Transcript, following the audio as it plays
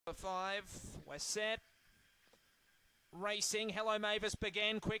5. We're set. Racing, Hello Mavis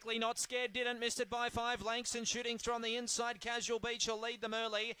began quickly, Not Scared didn't, missed it by 5 lengths and shooting through on the inside. Casual Beach will lead them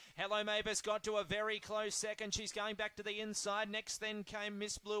early. Hello Mavis got to a very close second. She's going back to the inside. Next then came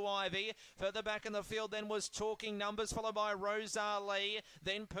Miss Blue Ivy. Further back in the field then was Talking Numbers, followed by Rosar Lee.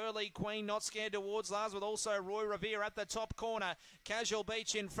 Then Pearly Queen, Not Scared towards last, with also Roy Revere at the top corner. Casual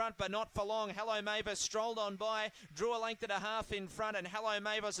Beach in front, but not for long. Hello Mavis strolled on by, drew a length and a half in front, and Hello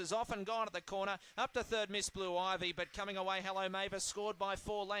Mavis has often gone at the corner. Up to third, Miss Blue Ivy, but coming away, Hello Mavis scored by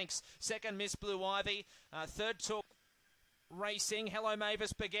 4 lengths. Second, Miss Blue Ivy. Third took Racing, Hello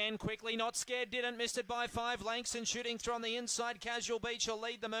Mavis began quickly, Not Scared didn't, missed it by 5 lengths and shooting through on the inside. Casual Beach will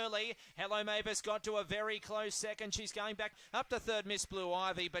lead them early. Hello Mavis got to a very close second. She's going back up to third, Miss Blue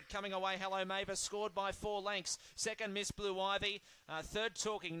Ivy, but coming away, Hello Mavis scored by 4 lengths. Second, Miss Blue Ivy. Third,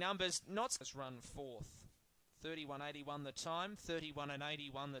 Talking Numbers. Not run fourth. 31.81 the time.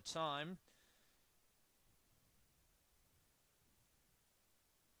 31.81 the time.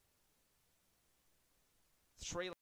 3